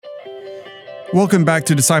Welcome back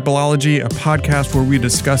to Discipleology, a podcast where we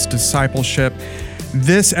discuss discipleship.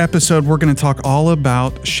 This episode, we're going to talk all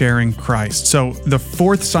about sharing Christ. So the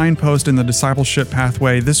fourth signpost in the discipleship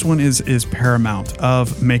pathway, this one is paramount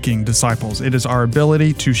of making disciples. It is our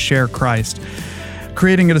ability to share Christ.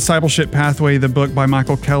 Creating a Discipleship Pathway, the book by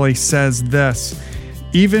Michael Kelly, says this: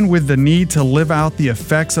 even with the need to live out the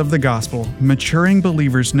effects of the gospel, maturing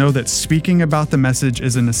believers know that speaking about the message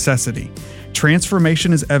is a necessity.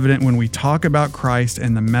 Transformation is evident when we talk about Christ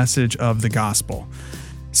and the message of the gospel.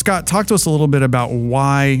 Scott, talk to us a little bit about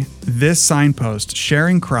why this signpost,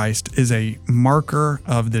 sharing Christ, is a marker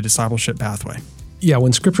of the discipleship pathway. Yeah,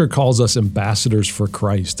 when Scripture calls us ambassadors for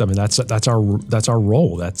Christ, I mean that's our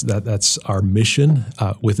role. That's our mission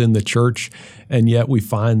within the church. And yet we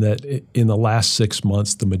find that in the last 6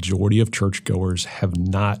 months, the majority of churchgoers have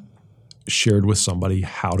not shared with somebody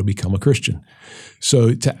how to become a Christian.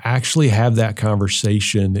 So to actually have that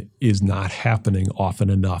conversation is not happening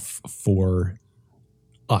often enough for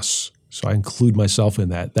us. So I include myself in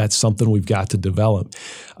that. That's something we've got to develop.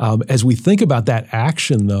 As we think about that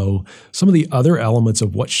action, though, some of the other elements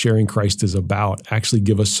of what sharing Christ is about actually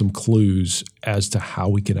give us some clues as to how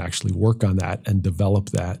we can actually work on that and develop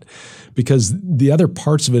that. Because the other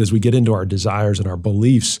parts of it, as we get into our desires and our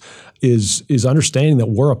beliefs, is understanding that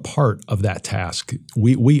we're a part of that task.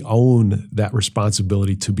 We own that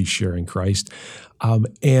responsibility to be sharing Christ.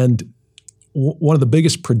 And one of the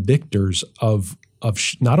biggest predictors of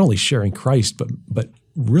not only sharing Christ, but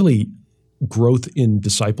really growth in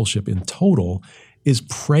discipleship in total is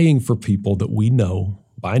praying for people that we know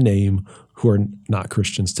by name who are not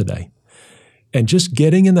Christians today. And just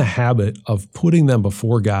getting in the habit of putting them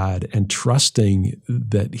before God and trusting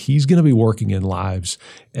that He's going to be working in lives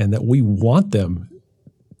and that we want them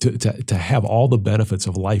to have all the benefits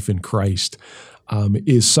of life in Christ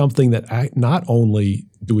is something that not only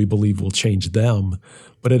do we believe will change them,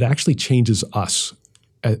 but it actually changes us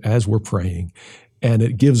as we're praying. And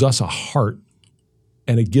it gives us a heart,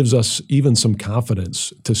 and it gives us even some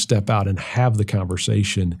confidence to step out and have the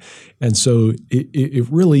conversation. And so it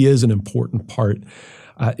really is an important part.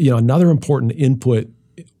 Another important input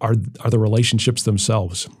are the relationships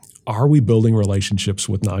themselves. Are we building relationships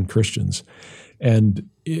with non-Christians? And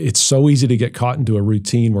it's so easy to get caught into a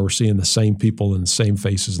routine where we're seeing the same people and the same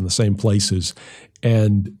faces in the same places.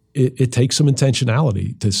 And it takes some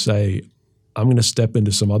intentionality to say, I'm going to step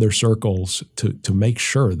into some other circles to make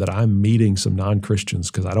sure that I'm meeting some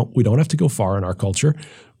non-Christians, because we don't have to go far in our culture,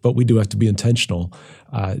 but we do have to be intentional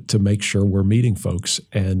to make sure we're meeting folks,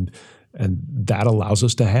 and that allows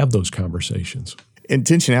us to have those conversations.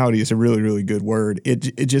 Intentionality is a really, really good word.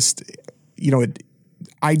 It just,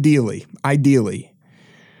 ideally,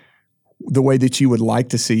 the way that you would like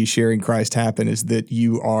to see sharing Christ happen is that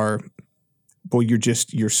you're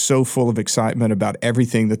so full of excitement about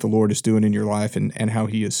everything that the Lord is doing in your life and how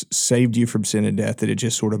He has saved you from sin and death that it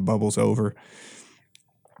just sort of bubbles over.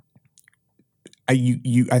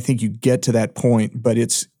 I think you get to that point, but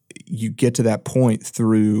you get to that point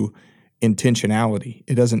through intentionality.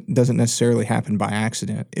 It doesn't necessarily happen by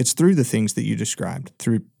accident. It's through the things that you described,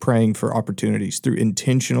 through praying for opportunities, through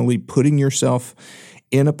intentionally putting yourself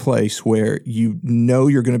in a place where you know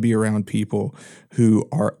you're going to be around people who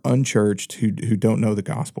are unchurched, who don't know the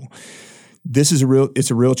gospel.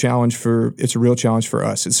 It's a real challenge for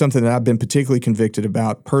us. It's something that I've been particularly convicted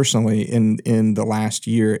about personally in the last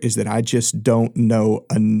year, is that I just don't know,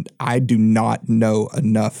 and I do not know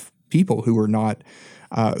enough people who are not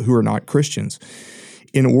Christians.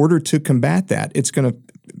 In order to combat that, it's going to,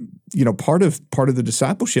 part of the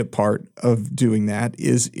discipleship part of doing that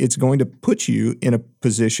is it's going to put you in a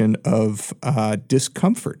position of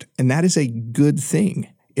discomfort, and that is a good thing.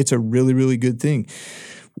 It's a really, really good thing.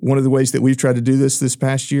 One of the ways that we've tried to do this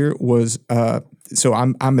past year was so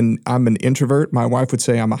I'm an introvert. My wife would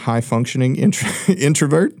say I'm a high functioning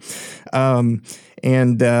introvert,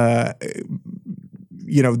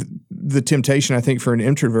 the temptation, I think, for an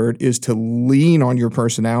introvert is to lean on your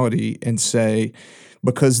personality and say,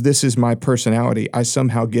 because this is my personality, I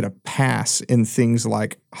somehow get a pass in things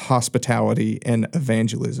like hospitality and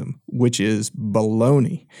evangelism, which is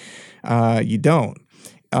baloney. You don't.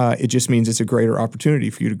 It just means it's a greater opportunity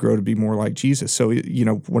for you to grow to be more like Jesus. So,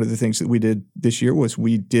 one of the things that we did this year was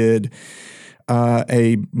we did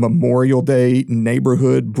a Memorial Day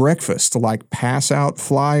neighborhood breakfast, like pass out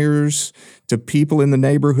flyers to people in the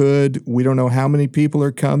neighborhood. We don't know how many people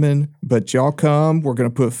are coming, but y'all come. We're going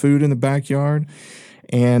to put food in the backyard.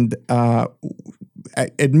 And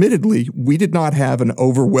admittedly, we did not have an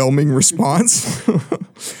overwhelming response.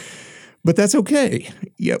 But that's okay.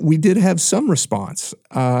 Yeah, we did have some response,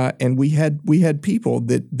 and we had people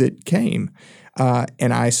that came.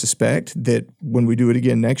 And I suspect that when we do it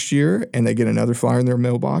again next year and they get another flyer in their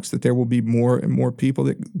mailbox, that there will be more and more people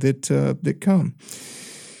that come.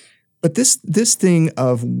 But this thing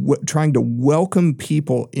of trying to welcome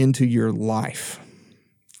people into your life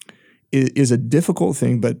is a difficult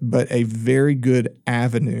thing, but a very good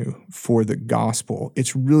avenue for the gospel.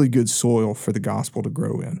 It's really good soil for the gospel to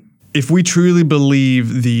grow in. If we truly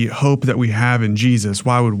believe the hope that we have in Jesus,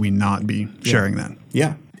 why would we not be sharing that?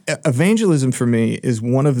 Yeah. Evangelism for me is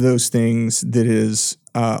one of those things that is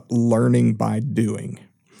learning by doing.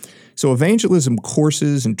 So evangelism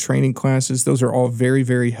courses and training classes, those are all very,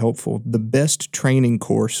 very helpful. The best training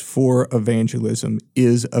course for evangelism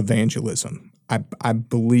is evangelism. I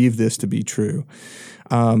believe this to be true.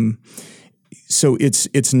 So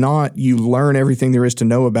it's not you learn everything there is to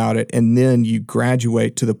know about it and then you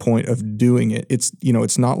graduate to the point of doing it.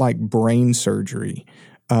 It's not like brain surgery.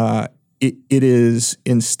 It is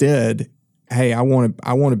instead, hey, I want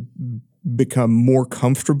to become more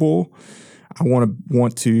comfortable. I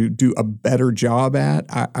want to do a better job at.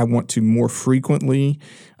 I want to more frequently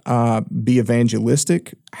be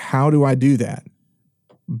evangelistic. How do I do that?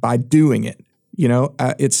 By doing it.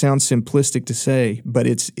 It sounds simplistic to say, but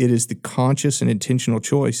it is the conscious and intentional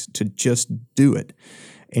choice to just do it,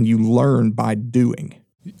 and you learn by doing.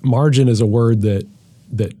 Margin is a word that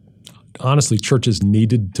honestly churches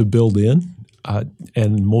needed to build in,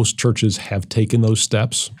 and most churches have taken those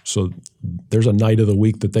steps. So there's a night of the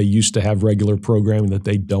week that they used to have regular programming that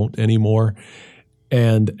they don't anymore.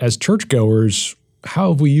 And as churchgoers,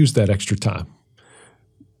 how have we used that extra time?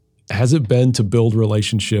 Has it been to build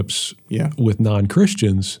relationships with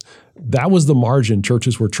non-Christians? That was the margin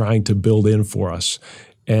churches were trying to build in for us.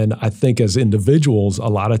 And I think as individuals, a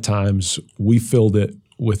lot of times we filled it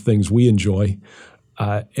with things we enjoy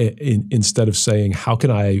instead of saying, how can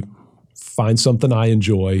I find something I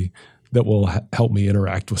enjoy that will help me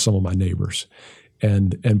interact with some of my neighbors?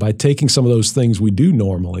 And by taking some of those things we do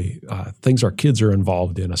normally, things our kids are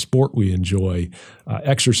involved in, a sport we enjoy,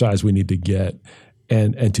 exercise we need to get,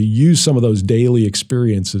 and to use some of those daily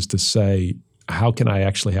experiences to say, how can I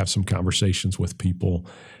actually have some conversations with people?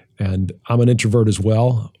 And I'm an introvert as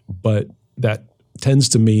well, but that tends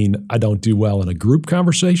to mean I don't do well in a group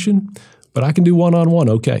conversation, but I can do one-on-one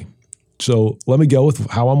okay. So let me go with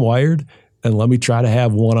how I'm wired, and let me try to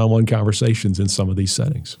have one-on-one conversations in some of these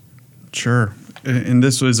settings. Sure. And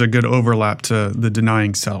this was a good overlap to the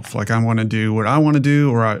denying self. Like, I want to do what I want to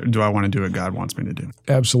do, or do I want to do what God wants me to do?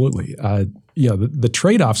 Absolutely. The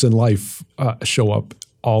trade-offs in life show up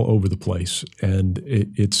all over the place. And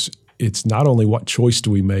it's not only what choice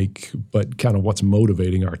do we make, but kind of what's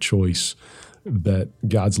motivating our choice that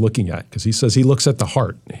God's looking at. Because he says he looks at the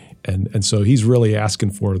heart. And so he's really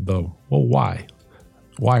asking for why?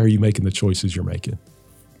 Why are you making the choices you're making?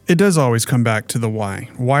 It does always come back to the why.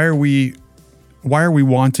 Why are we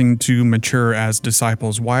wanting to mature as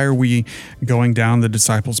disciples? Why are we going down the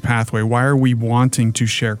disciples' pathway? Why are we wanting to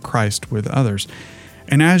share Christ with others?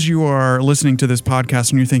 And as you are listening to this podcast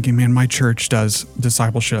and you're thinking, man, my church does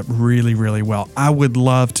discipleship really, really well, I would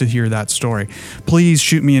love to hear that story. Please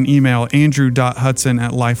shoot me an email,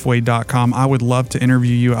 andrew.hudson@lifeway.com. I would love to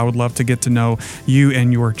interview you. I would love to get to know you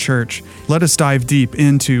and your church. Let us dive deep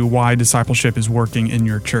into why discipleship is working in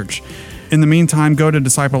your church. In the meantime, go to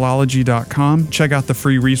discipleology.com, check out the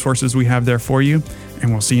free resources we have there for you,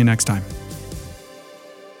 and we'll see you next time.